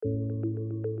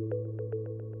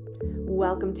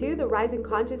Welcome to the Rising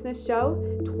Consciousness Show,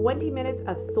 20 minutes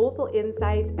of soulful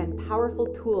insights and powerful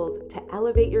tools to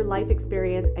elevate your life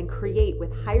experience and create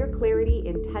with higher clarity,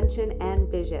 intention, and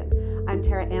vision. I'm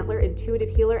Tara Antler, intuitive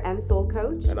healer and soul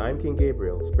coach. And I'm King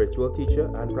Gabriel, spiritual teacher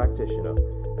and practitioner.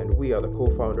 And we are the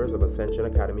co-founders of Ascension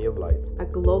Academy of Life, a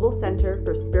global center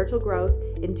for spiritual growth,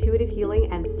 intuitive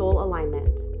healing, and soul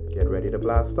alignment. Get ready to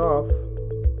blast off.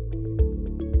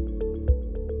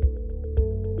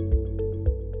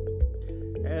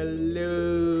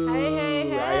 Hello.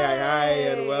 Hi,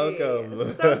 and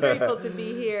welcome. So grateful to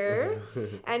be here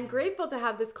and grateful to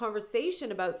have this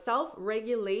conversation about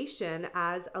self-regulation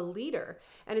as a leader.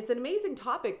 And it's an amazing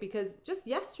topic because just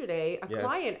yesterday, a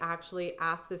client actually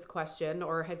asked this question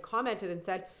or had commented and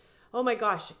said, "Oh my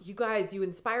gosh, you guys, you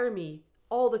inspire me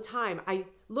all the time. I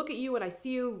look at you and I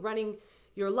see you running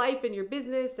your life and your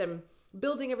business and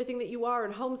building everything that you are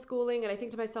and homeschooling. And I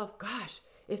think to myself, gosh,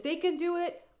 if they can do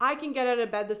it, I can get out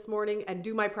of bed this morning and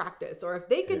do my practice. Or if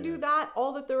they can do that,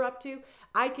 all that they're up to,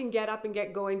 I can get up and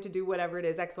get going to do whatever it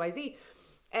is, XYZ.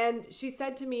 And she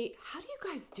said to me, how do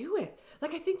you guys do it?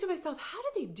 Like, I think to myself, how do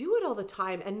they do it all the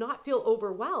time and not feel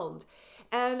overwhelmed?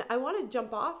 And I want to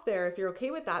jump off there if you're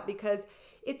okay with that, because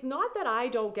it's not that I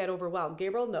don't get overwhelmed.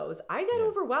 Gabriel knows I get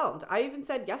overwhelmed. I even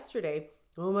said yesterday,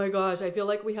 oh my gosh, I feel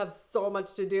like we have so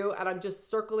much to do and I'm just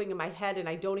circling in my head and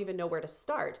I don't even know where to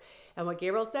start. And what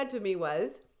Gabriel said to me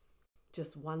was,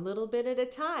 just one little bit at a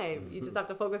time. You just have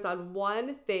to focus on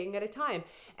one thing at a time.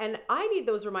 And I need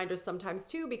those reminders sometimes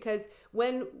too, because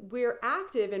when we're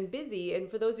active and busy,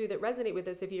 and for those of you that resonate with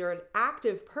this, if you're an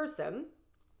active person,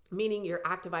 meaning you're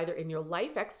active either in your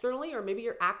life externally or maybe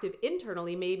you're active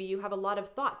internally, maybe you have a lot of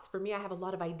thoughts. For me, I have a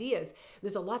lot of ideas.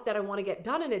 There's a lot that I want to get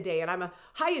done in a day. And I'm a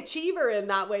high achiever in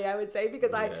that way, I would say,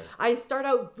 because I start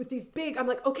out with these big, I'm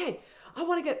like, okay, I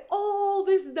want to get all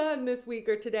this done this week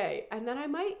or today. And then I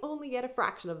might only get a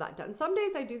fraction of that done. Some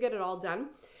days I do get it all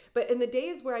done. But in the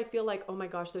days where I feel like, oh my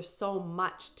gosh, there's so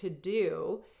much to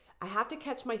do, I have to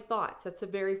catch my thoughts. That's the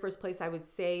very first place I would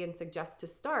say and suggest to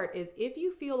start is if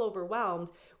you feel overwhelmed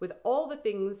with all the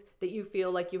things that you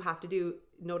feel like you have to do,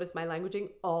 notice my languaging,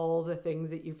 all the things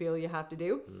that you feel you have to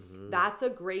do. That's a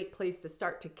great place to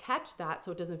start to catch that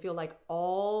so it doesn't feel like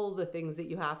all the things that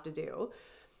you have to do.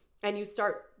 And you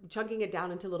start chunking it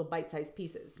down into little bite-sized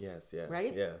pieces. Yes, yeah.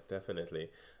 Right? Yeah, definitely.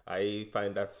 I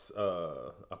find that's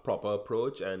a proper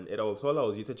approach, and it also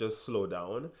allows you to just slow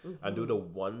down and do the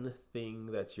one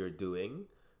thing that you're doing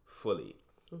fully.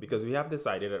 Because we have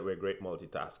decided that we're great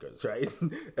multitaskers, right?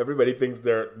 Everybody thinks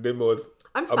they're the most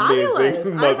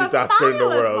amazing multitasker in the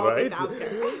world,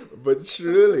 right? But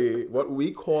truly, what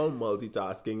we call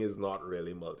multitasking is not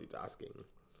really multitasking.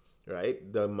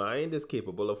 Right? The mind is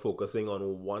capable of focusing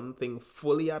on one thing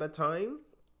fully at a time,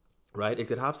 right? It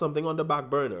could have something on the back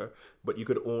burner, but you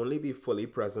could only be fully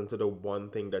present to the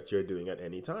one thing that you're doing at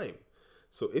any time.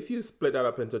 So if you split that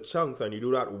up into chunks and you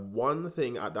do that one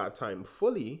thing at that time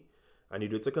fully, and you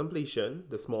do it to completion,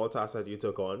 the small task that you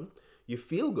took on, you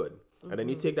feel good. And then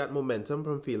you take that momentum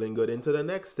from feeling good into the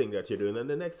next thing that you're doing and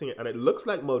the next thing. And it looks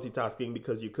like multitasking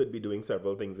because you could be doing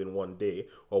several things in one day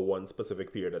or one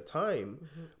specific period of time.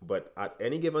 But at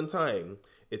any given time,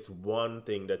 it's one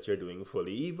thing that you're doing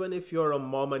fully. Even if you're a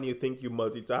mom and you think you're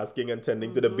multitasking and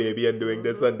tending to the baby and doing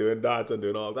this and doing that and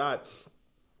doing all that,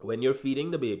 when you're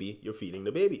feeding the baby, you're feeding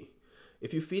the baby.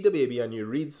 If you feed the baby and you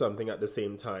read something at the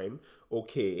same time,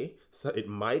 okay, so it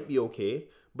might be okay.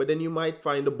 But then you might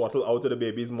find the bottle out of the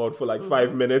baby's mouth for like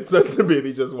 5 minutes and the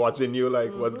baby just watching you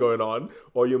like, what's going on?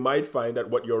 Or you might find that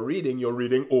what you're reading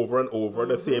over and over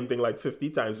the same thing like 50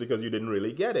 times because you didn't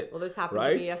really get it. Well, this happened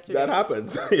right? to me yesterday. That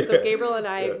happens. So Gabriel and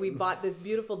I, we bought this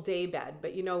beautiful day bed.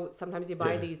 But you know, sometimes you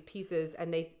buy these pieces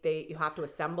and you have to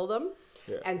assemble them.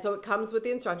 Yeah. And so it comes with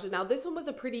the instructions. Now, this one was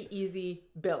a pretty easy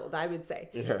build, I would say.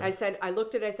 Yeah. I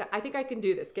looked at it, I said, I think I can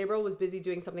do this. Gabriel was busy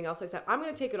doing something else. I said, I'm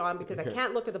going to take it on because I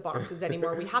can't look at the boxes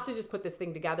anymore. We have to just put this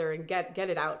thing together and get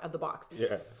it out of the box.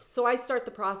 Yeah. So I start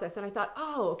the process and I thought,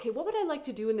 oh, okay, what would I like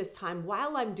to do in this time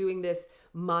while I'm doing this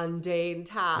mundane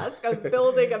task of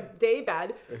building a day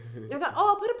bed? And I thought, oh,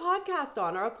 I'll put a podcast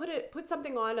on, or I'll put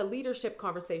something on, a leadership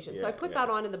conversation. So I put that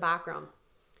on in the background.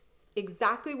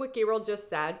 Exactly what Gabriel just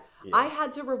said. Yeah. I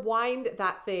had to rewind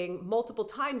that thing multiple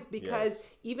times because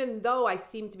even though I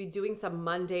seemed to be doing some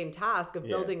mundane task of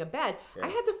building a bed, I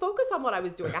had to focus on what I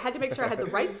was doing. I had to make sure I had the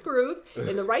right screws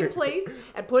in the right place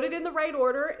and put it in the right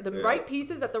order, the right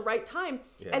pieces at the right time.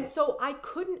 Yes. And so I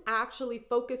couldn't actually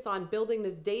focus on building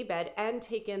this day bed and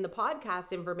take in the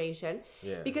podcast information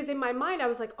because in my mind I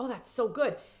was like, oh, that's so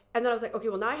good. And then I was like, okay,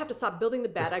 well, now I have to stop building the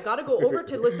bed. I got to go over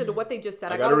to listen to what they just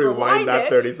said. I got to rewind that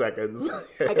 30 seconds.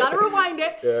 I got to rewind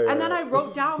it. Yeah, and then I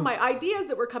wrote down my ideas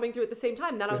that were coming through at the same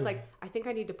time. Then I was like, I think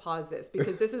I need to pause this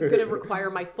because this is going to require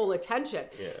my full attention.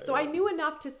 So I knew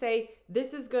enough to say,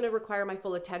 this is going to require my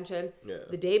full attention.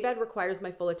 The daybed requires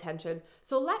my full attention.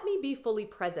 So let me be fully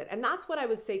present. And that's what I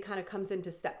would say kind of comes into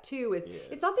step 2 is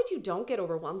it's not that you don't get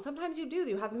overwhelmed. Sometimes you do.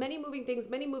 You have many moving things,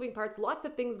 many moving parts, lots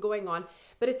of things going on.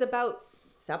 But it's about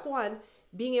step 1,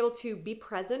 being able to be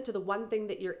present to the one thing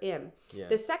that you're in.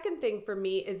 The second thing for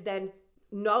me is then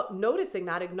noticing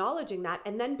that, acknowledging that,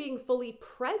 and then being fully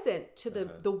present to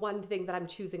the one thing that I'm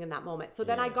choosing in that moment. So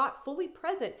then I got fully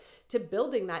present to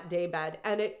building that daybed,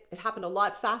 and it happened a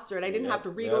lot faster, and I didn't have to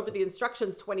read over the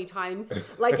instructions 20 times,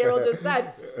 like Errol just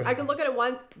said. I could look at it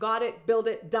once, got it, build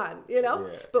it, done,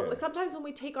 But sometimes when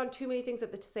we take on too many things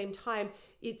at the same time,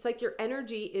 it's like your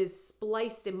energy is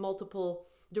spliced in multiple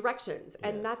directions.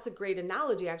 And that's a great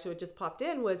analogy. Actually, what just popped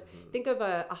in was think of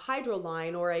a hydro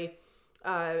line or a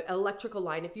electrical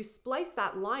line. If you splice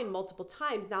that line multiple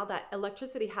times, now that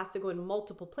electricity has to go in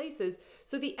multiple places.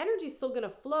 So the energy is still going to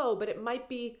flow, but it might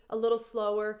be a little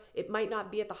slower. It might not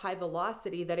be at the high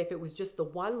velocity that if it was just the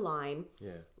one line,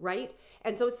 right?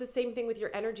 And so it's the same thing with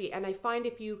your energy. And I find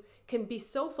if you can be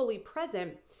so fully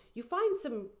present, you find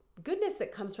some goodness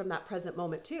that comes from that present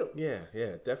moment too.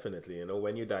 Yeah, definitely.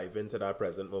 When you dive into that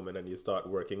present moment and you start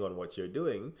working on what you're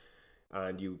doing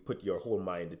and you put your whole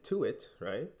mind to it,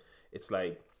 right? It's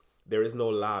like there is no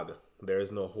lag. There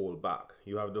is no hold back.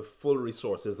 You have the full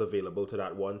resources available to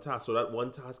that one task. So that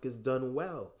one task is done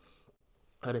well.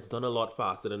 And it's done a lot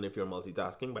faster than if you're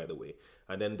multitasking, by the way.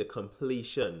 And then the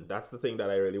completion, that's the thing that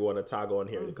I really want to tag on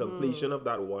here. The completion of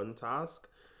that one task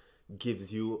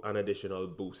gives you an additional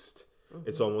boost.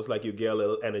 It's almost like you get a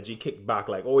little energy kick back,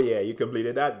 like, oh yeah, you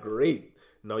completed that, great.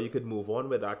 Now you could move on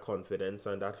with that confidence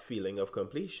and that feeling of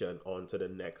completion onto the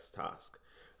next task,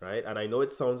 right? And I know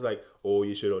it sounds like, oh,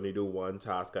 you should only do one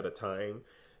task at a time.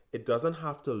 It doesn't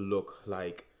have to look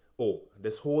like, oh,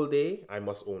 this whole day, I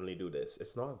must only do this.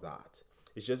 It's not that.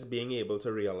 It's just being able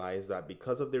to realize that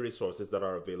because of the resources that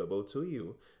are available to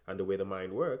you and the way the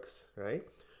mind works, right?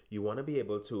 You want to be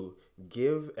able to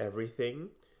give everything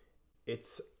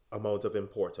its amount of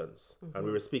importance. And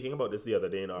we were speaking about this the other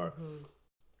day in our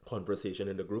conversation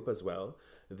in the group as well.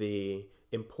 The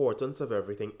importance of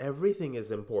everything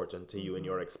is important to you in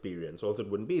your experience, or else it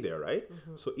wouldn't be there, right?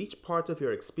 So each part of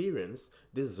your experience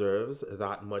deserves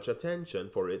that much attention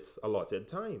for its allotted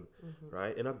time,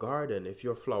 right? In a garden, if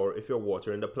you're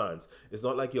watering the plants, it's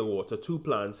not like you'll water 2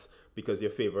 plants because you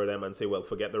favor them and say, well,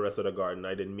 forget the rest of the garden,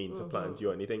 I didn't mean to plant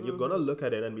you or anything. You're gonna look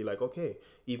at it and be like, okay,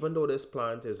 even though this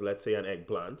plant is, let's say, an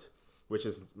eggplant, which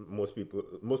is most people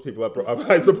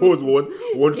I suppose won't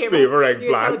favor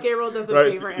eggplants. Gabriel doesn't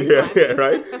right? favor eggplants. Yeah,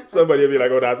 right. Somebody will be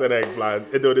like, oh, that's an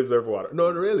eggplant. It don't deserve water. No,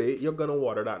 really, you're gonna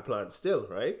water that plant still,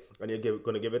 right? And you're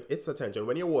gonna give it its attention.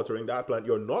 When you're watering that plant,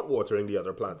 you're not watering the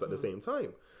other plants at the same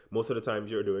time. Most of the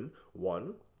times you're doing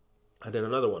one and then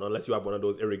another one, unless you have one of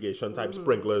those irrigation type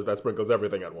sprinklers that sprinkles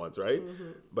everything at once, right?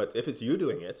 But if it's you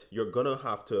doing it, you're gonna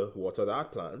have to water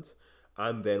that plant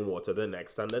and then water the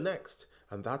next and the next.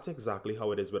 And that's exactly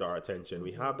how it is with our attention.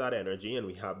 We have that energy and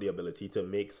we have the ability to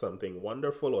make something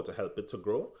wonderful or to help it to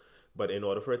grow. But in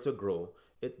order for it to grow,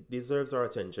 it deserves our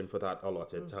attention for that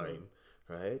allotted time,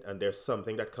 right? And there's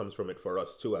something that comes from it for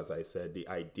us too, as I said, the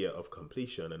idea of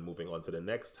completion and moving on to the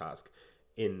next task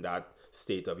in that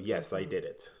state of, yes, I did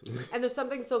it. And there's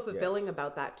something so fulfilling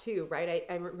about that too, right?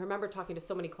 I remember talking to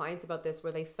so many clients about this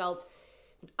where they felt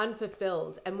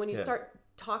unfulfilled. And when you start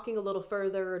talking a little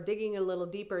further or digging a little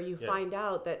deeper, you find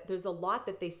out that there's a lot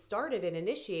that they started and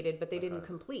initiated, but they didn't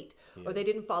complete, or they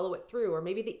didn't follow it through, or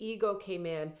maybe the ego came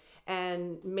in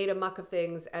and made a muck of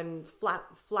things and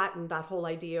flattened that whole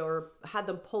idea or had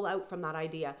them pull out from that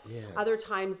idea. Other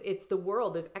times it's the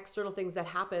world. There's external things that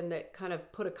happen that kind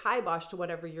of put a kibosh to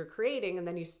whatever you're creating, and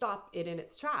then you stop it in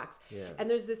its tracks. And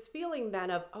there's this feeling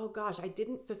then of, oh gosh, I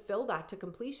didn't fulfill that to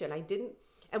completion.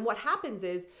 And what happens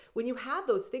is when you have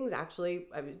those things, actually,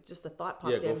 just a thought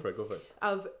popped in. Go for it.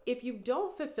 Of if you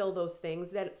don't fulfill those things,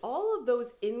 then all of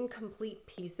those incomplete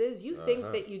pieces, you think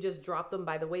that you just drop them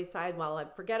by the wayside. Well, I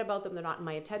forget about them. They're not in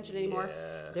my attention anymore.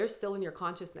 They're still in your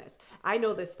consciousness. I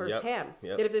know this firsthand.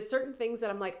 That if there's certain things that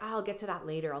I'm like, I'll get to that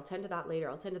later. I'll tend to that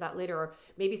later. Or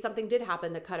maybe something did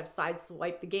happen that kind of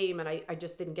sideswiped the game and I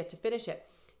just didn't get to finish it.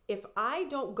 If I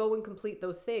don't go and complete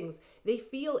those things, they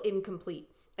feel incomplete.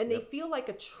 And they feel like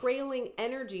a trailing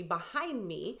energy behind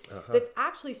me that's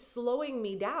actually slowing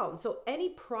me down. So any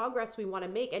progress we want to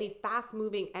make, any fast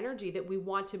moving energy that we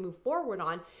want to move forward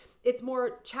on, it's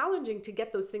more challenging to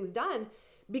get those things done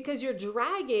because you're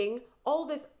dragging all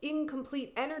this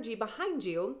incomplete energy behind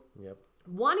you. Yep.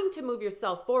 Wanting to move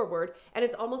yourself forward, and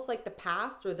it's almost like the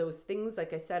past or those things,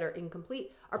 like I said, are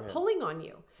incomplete, are pulling on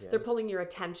you. They're pulling your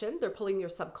attention, they're pulling your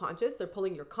subconscious, they're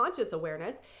pulling your conscious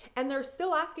awareness, and they're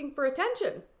still asking for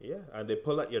attention. Yeah, and they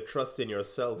pull at your trust in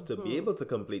yourself to be able to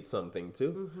complete something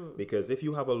too. Because if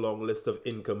you have a long list of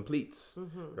incompletes,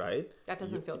 right? That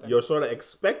doesn't feel good. You're sort of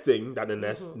expecting that the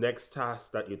next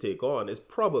task that you take on is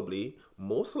probably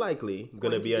most likely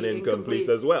going to be an incomplete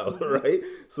as well, right?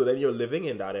 So then you're living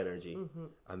in that energy,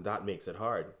 and that makes it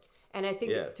hard. And I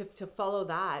think to follow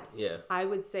that, I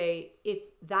would say if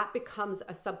that becomes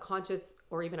a subconscious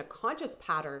or even a conscious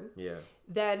pattern,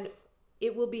 then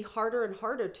it will be harder and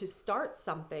harder to start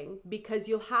something because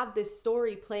you'll have this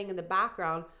story playing in the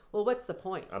background. Well, what's the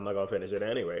point? I'm not going to finish it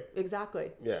anyway. Exactly.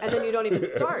 Yeah. And then you don't even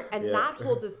start. And that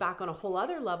holds us back on a whole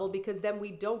other level because then we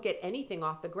don't get anything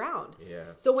off the ground. Yeah.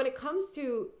 So when it comes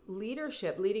to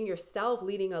leadership, leading yourself,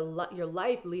 leading your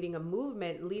life, leading a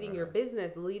movement, leading your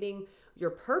business, leading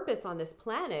your purpose on this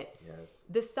planet,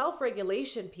 the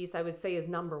self-regulation piece, I would say, is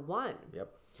number one.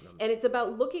 Yep. And it's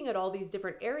about looking at all these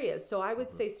different areas. So I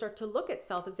would say start to look at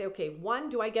self and say, okay, one,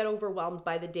 do I get overwhelmed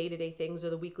by the day-to-day things or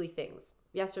the weekly things?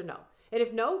 Yes or no? And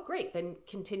if no, great, then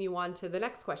continue on to the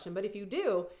next question. But if you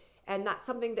do, and that's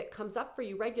something that comes up for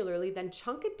you regularly, then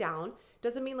chunk it down.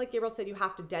 Doesn't mean, like Gabriel said, you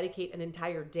have to dedicate an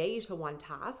entire day to one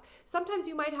task. Sometimes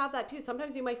you might have that too.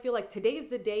 Sometimes you might feel like today's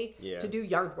the day to do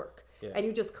yard work. And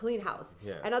you just clean house.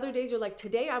 And other days you're like,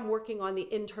 today I'm working on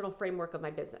the internal framework of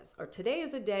my business. Or today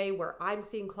is a day where I'm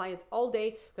seeing clients all day.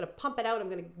 I'm going to pump it out. I'm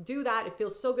going to do that. It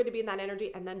feels so good to be in that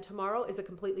energy. And then tomorrow is a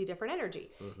completely different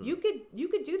energy. You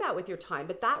could do that with your time,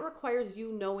 but that requires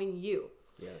you knowing you.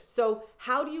 So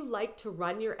how do you like to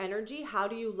run your energy? How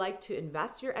do you like to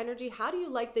invest your energy? How do you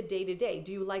like the day to day?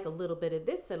 Do you like a little bit of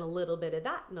this and a little bit of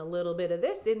that and a little bit of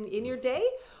this in your day?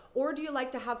 Or do you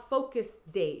like to have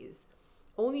focused days?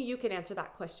 Only you can answer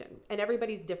that question. And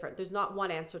everybody's different. There's not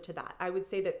one answer to that. I would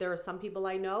say that there are some people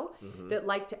I know that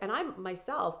like to, and I'm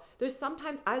myself, there's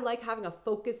sometimes I like having a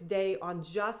focused day on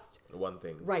just one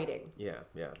thing, writing. Yeah.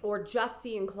 Or just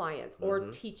seeing clients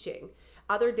or teaching.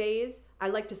 Other days, I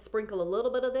like to sprinkle a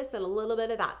little bit of this and a little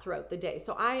bit of that throughout the day.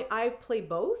 So I play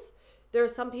both. There are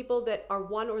some people that are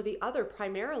one or the other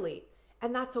primarily,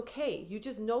 and that's okay. You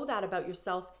just know that about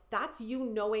yourself. That's you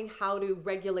knowing how to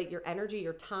regulate your energy,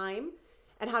 your time,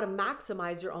 and how to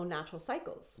maximize your own natural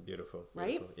cycles. Beautiful.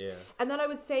 Right? Yeah. And then I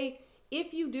would say,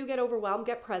 if you do get overwhelmed,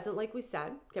 get present, like we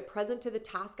said, get present to the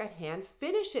task at hand,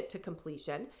 finish it to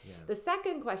completion. The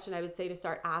second question I would say to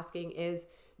start asking is,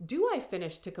 do I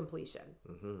finish to completion?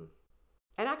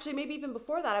 And actually, maybe even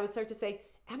before that, I would start to say,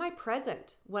 am I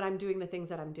present when I'm doing the things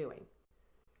that I'm doing?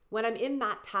 When I'm in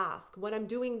that task, when I'm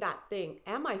doing that thing,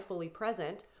 am I fully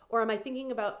present? Or am I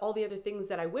thinking about all the other things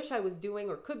that I wish I was doing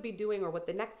or could be doing or what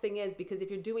the next thing is? Because if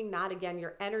you're doing that again,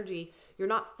 your energy, you're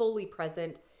not fully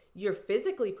present. You're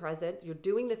physically present. You're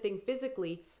doing the thing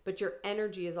physically, but your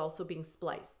energy is also being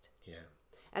spliced. Yeah.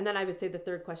 And then I would say the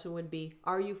third question would be,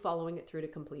 are you following it through to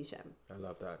completion? I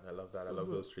love that. I love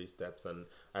those 3 steps. And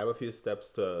I have a few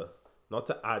steps to, not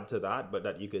to add to that, but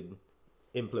that you could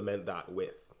implement that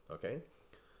with. Okay.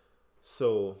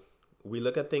 So we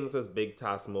look at things as big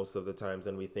tasks most of the times,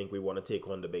 and we think we want to take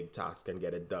on the big task and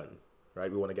get it done,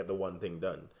 right? We want to get the one thing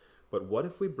done. But what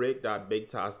if we break that big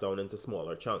task down into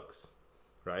smaller chunks,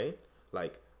 right?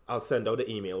 Like, I'll send out the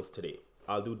emails today.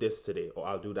 I'll do this today, or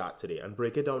I'll do that today, and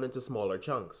break it down into smaller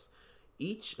chunks.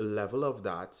 Each level of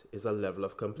that is a level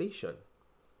of completion.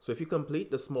 So if you complete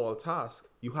the small task,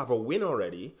 you have a win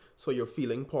already. So you're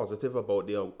feeling positive about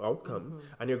the outcome,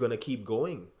 and you're going to keep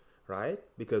going. Right?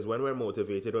 Because when we're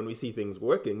motivated, when we see things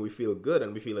working, we feel good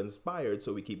and we feel inspired,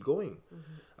 so we keep going.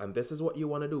 And this is what you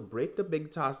want to do. Break the big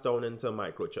task down into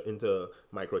micro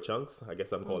chunks. I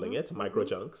guess I'm calling it micro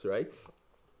chunks, right?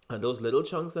 And those little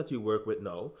chunks that you work with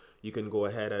now, you can go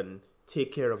ahead and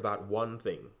take care of that one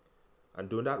thing. And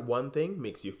doing that one thing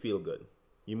makes you feel good.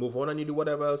 You move on and you do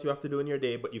whatever else you have to do in your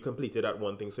day, but you completed that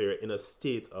one thing, so you're in a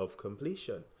state of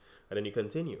completion. And then you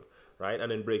continue, right?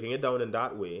 And in breaking it down in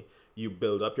that way, you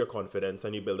build up your confidence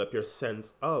and you build up your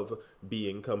sense of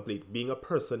being complete, being a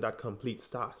person that completes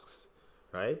tasks,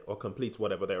 right? Or completes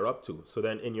whatever they're up to. So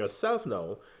then in yourself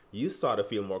now, you start to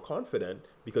feel more confident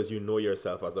because you know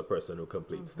yourself as a person who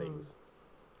completes things,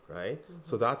 right?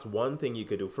 So that's one thing you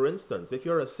could do. For instance, if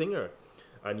you're a singer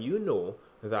and you know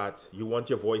that you want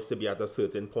your voice to be at a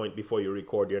certain point before you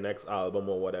record your next album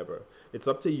or whatever, it's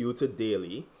up to you to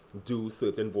daily do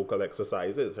certain vocal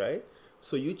exercises, right?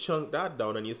 So you chunk that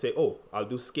down and you say, oh, I'll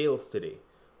do scales today.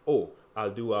 oh,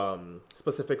 I'll do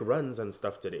specific runs and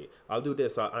stuff today. I'll do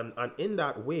this. And in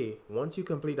that way, once you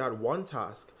complete that one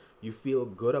task, you feel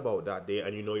good about that day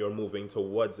and you know you're moving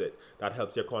towards it. That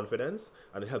helps your confidence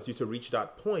and it helps you to reach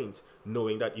that point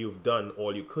knowing that you've done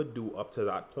all you could do up to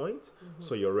that point.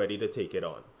 So you're ready to take it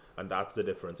on. And that's the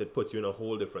difference. It puts you in a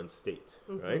whole different state,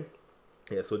 right?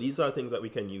 Yeah, so these are things that we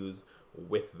can use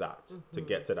with that to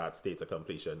get to that state of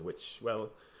completion, which,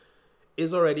 well,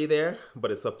 is already there,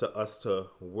 but it's up to us to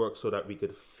work so that we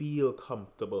could feel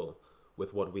comfortable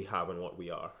with what we have and what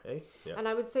we are. Eh? Yeah. And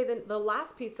I would say that the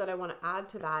last piece that I want to add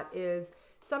to that is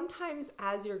sometimes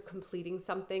as you're completing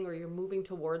something or you're moving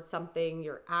towards something,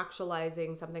 you're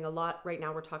actualizing something a lot. Right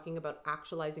now we're talking about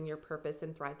actualizing your purpose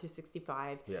in Thrive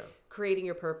 365, creating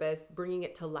your purpose, bringing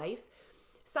it to life.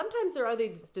 Sometimes there are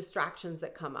these distractions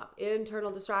that come up,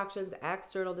 internal distractions,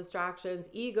 external distractions,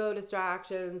 ego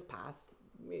distractions, past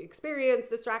experience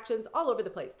distractions, all over the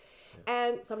place.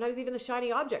 And sometimes even the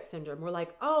shiny object syndrome. We're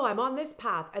like, oh, I'm on this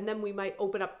path. And then we might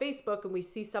open up Facebook and we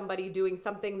see somebody doing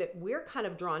something that we're kind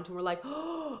of drawn to. And we're like,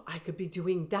 oh, I could be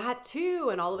doing that too.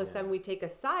 And all of a sudden we take a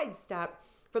sidestep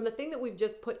from the thing that we've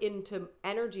just put into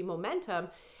energy momentum.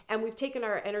 And we've taken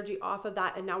our energy off of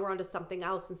that. And now we're onto something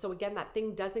else. And so again, that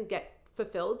thing doesn't get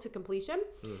fulfilled to completion.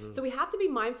 So we have to be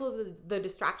mindful of the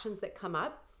distractions that come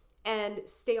up and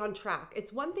stay on track.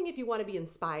 It's one thing if you want to be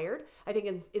inspired. I think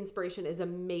inspiration is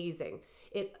amazing.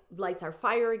 It lights our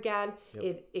fire again.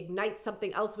 It ignites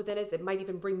something else within us. It might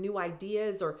even bring new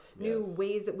ideas or new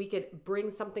ways that we could bring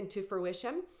something to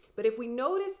fruition. But if we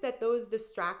notice that those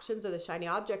distractions or the shiny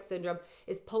object syndrome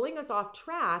is pulling us off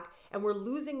track and we're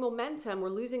losing momentum, we're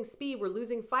losing speed, we're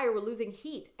losing fire, we're losing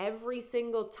heat every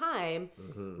single time,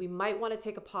 we might want to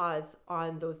take a pause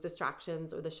on those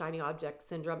distractions or the shiny object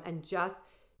syndrome and just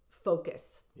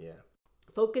focus.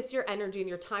 Focus your energy and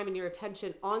your time and your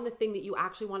attention on the thing that you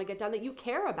actually want to get done, that you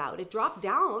care about. It dropped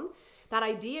down. That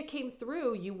idea came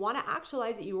through. You want to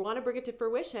actualize it. You want to bring it to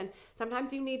fruition.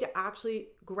 Sometimes you need to actually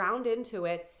ground into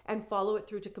it and follow it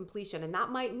through to completion. And that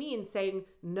might mean saying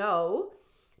no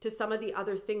to some of the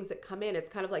other things that come in. It's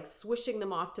kind of like swishing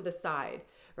them off to the side,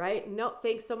 right? No,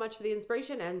 thanks so much for the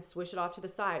inspiration, and swish it off to the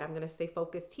side. I'm going to stay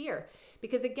focused here.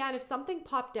 Because again, if something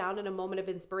popped down in a moment of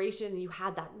inspiration and you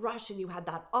had that rush and you had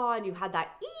that awe and you had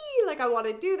that like I want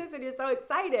to do this and you're so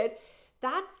excited,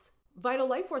 that's vital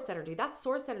life force energy. That's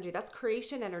source energy. That's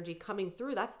creation energy coming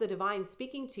through. That's the divine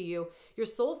speaking to you. Your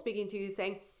soul speaking to you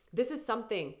saying, this is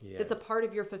something that's a part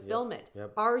of your fulfillment.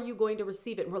 Are you going to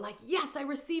receive it? And we're like, yes, I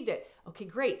received it. Okay,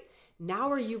 great. Now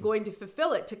are you going to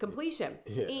fulfill it to completion?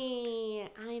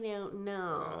 I don't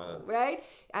know, right?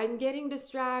 I'm getting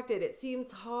distracted. It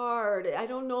seems hard. I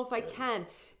don't know if I can.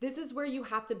 This is where you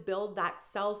have to build that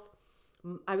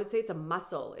I would say it's a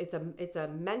muscle. It's a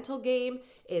mental game.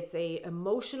 It's a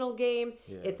emotional game.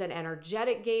 It's an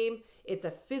energetic game. It's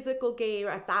a physical game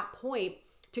at that point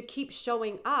to keep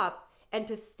showing up and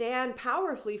to stand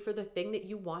powerfully for the thing that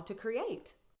you want to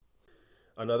create.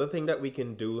 Another thing that we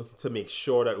can do to make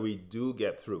sure that we do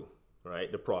get through, right,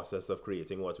 the process of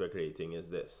creating what we're creating is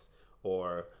this,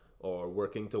 or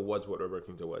working towards what we're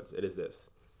working towards. It is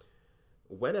this.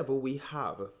 Whenever we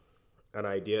have an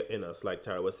idea in us, like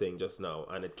Tara was saying just now,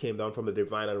 and it came down from the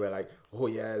divine and we're like, oh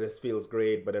yeah, this feels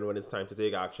great, but then when it's time to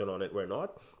take action on it, we're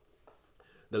not.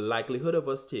 The likelihood of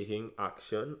us taking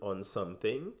action on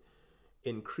something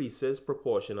increases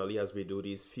proportionally as we do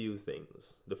these few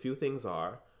things. The few things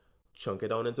are: chunk it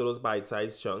down into those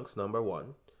bite-sized chunks, number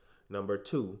one. Number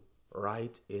two,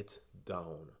 write it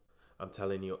down. I'm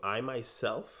telling you, I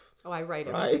myself... I write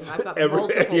everything. I've got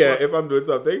multiple books. If I'm doing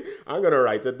something, I'm going to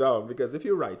write it down. Because if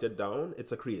you write it down,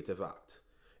 it's a creative act.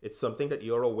 It's something that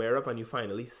you're aware of and you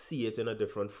finally see it in a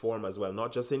different form as well.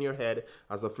 Not just in your head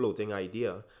as a floating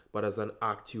idea, but as an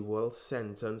actual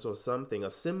sentence or something,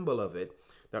 a symbol of it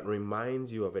that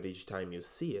reminds you of it each time you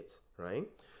see it, right?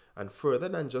 And further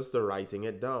than just the writing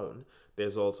it down,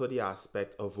 there's also the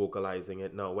aspect of vocalizing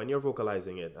it. Now, when you're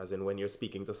vocalizing it, as in when you're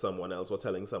speaking to someone else or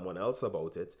telling someone else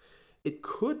about it, it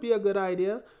could be a good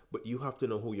idea, but you have to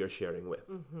know who you're sharing with,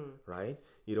 right?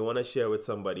 You don't want to share with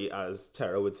somebody, as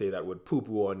Tara would say, that would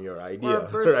poo-poo on your idea. Or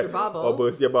burst your bubble. Or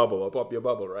burst your bubble, or pop your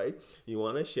bubble, right? You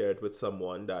want to share it with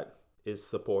someone that is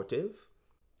supportive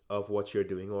of what you're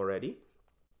doing already,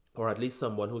 or at least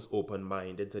someone who's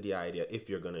open-minded to the idea if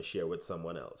you're going to share with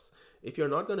someone else. If you're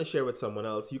not going to share with someone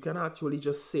else, you can actually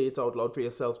just say it out loud for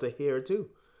yourself to hear too.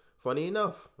 Funny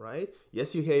enough, right?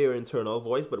 Yes, you hear your internal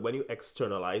voice, but when you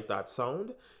externalize that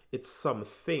sound, it's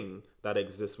something that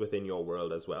exists within your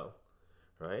world as well,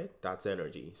 right? That's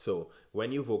energy. So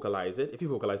when you vocalize it, if you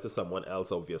vocalize to someone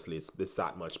else, obviously it's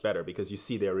that much better because you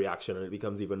see their reaction and it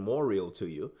becomes even more real to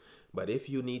you. But if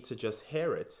you need to just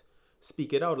hear it,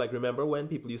 speak it out. Like, remember when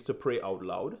people used to pray out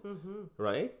loud,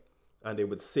 right? And they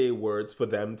would say words for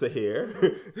them to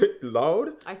hear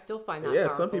loud. I still find that Yeah,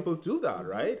 powerful. some people do that,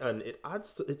 right? And it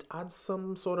adds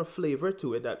some sort of flavor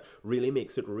to it that really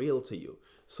makes it real to you.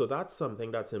 So that's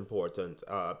something that's important.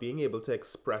 Being able to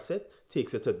express it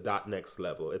takes it to that next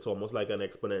level. It's almost like an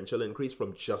exponential increase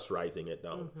from just writing it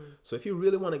down. So if you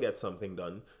really want to get something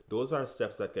done, those are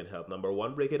steps that can help. Number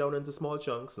 1, break it down into small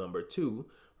chunks. Number 2,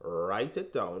 write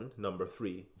it down. Number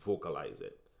 3, vocalize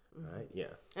it. Right.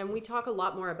 Yeah. And we talk a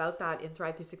lot more about that in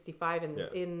Thrive 365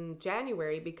 in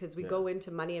January, because we go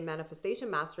into money and manifestation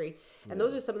mastery. And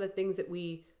those are some of the things that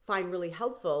we find really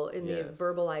helpful in the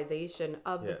verbalization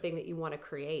of the thing that you want to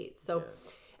create. So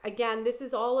again, this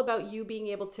is all about you being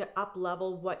able to up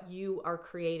level what you are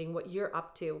creating, what you're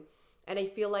up to. And I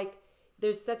feel like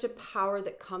there's such a power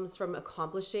that comes from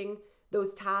accomplishing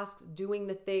those tasks, doing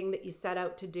the thing that you set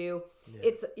out to do.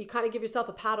 It's, you kind of give yourself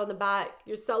a pat on the back,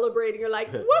 you're celebrating, you're like,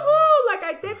 woohoo, like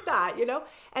I did that, you know?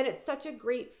 And it's such a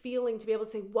great feeling to be able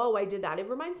to say, whoa, I did that. It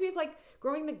reminds me of like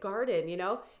growing the garden, you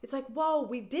know? It's like, whoa,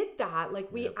 we did that.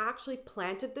 Like we actually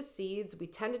planted the seeds, we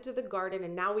tended to the garden,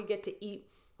 and now we get to eat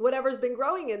whatever's been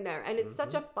growing in there. And it's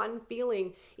such a fun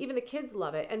feeling. Even the kids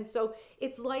love it. And so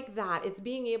it's like that. It's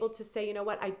being able to say, you know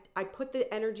what, I put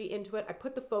the energy into it. I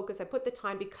put the focus, I put the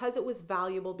time because it was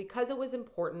valuable, because it was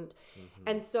important.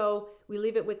 And so we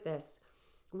leave it with this.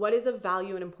 What is of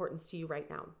value and importance to you right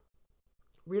now?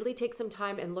 Really take some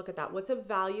time and look at that. What's of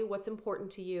value? What's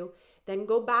important to you? Then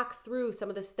go back through some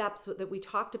of the steps that we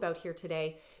talked about here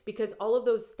today, because all of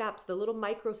those steps, the little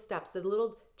micro steps, the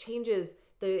little changes,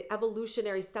 the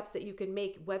evolutionary steps that you can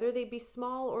make, whether they be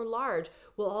small or large,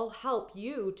 will all help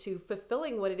you to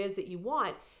fulfilling what it is that you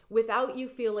want without you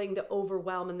feeling the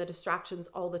overwhelm and the distractions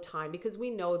all the time, because we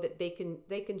know that they can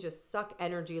just suck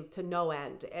energy to no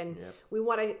end. And we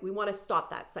want to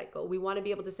stop that cycle. We want to be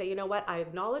able to say, you know what, I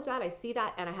acknowledge that, I see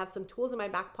that, and I have some tools in my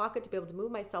back pocket to be able to move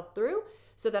myself through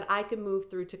so that I can move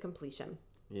through to completion.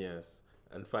 Yes.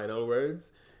 And final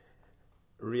words,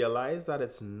 realize that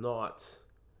it's not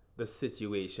the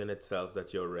situation itself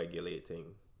that you're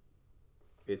regulating.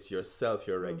 It's yourself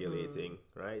you're regulating,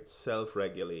 right?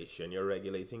 Self-regulation. You're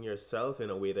regulating yourself in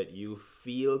a way that you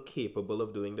feel capable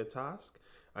of doing the task,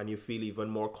 and you feel even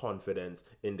more confident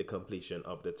in the completion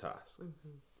of the task.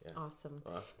 Awesome.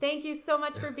 Thank you so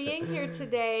much for being here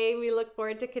today. We look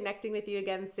forward to connecting with you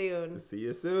again soon. See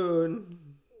you soon.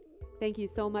 Thank you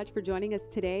so much for joining us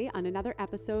today on another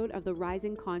episode of the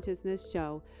Rising Consciousness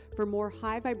Show. For more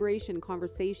high vibration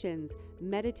conversations,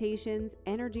 meditations,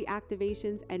 energy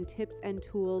activations, and tips and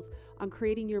tools on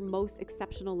creating your most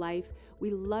exceptional life, we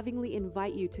lovingly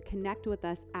invite you to connect with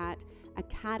us at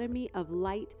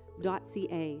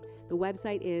academyoflight.ca. The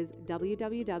website is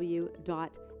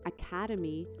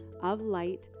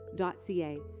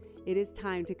www.academyoflight.ca. It is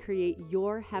time to create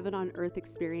your heaven on earth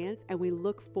experience, and we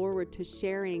look forward to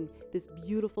sharing this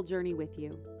beautiful journey with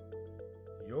you.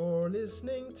 You're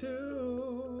listening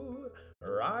to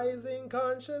Rising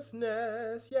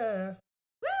Consciousness. Yeah.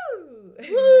 Woo!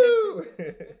 Woo!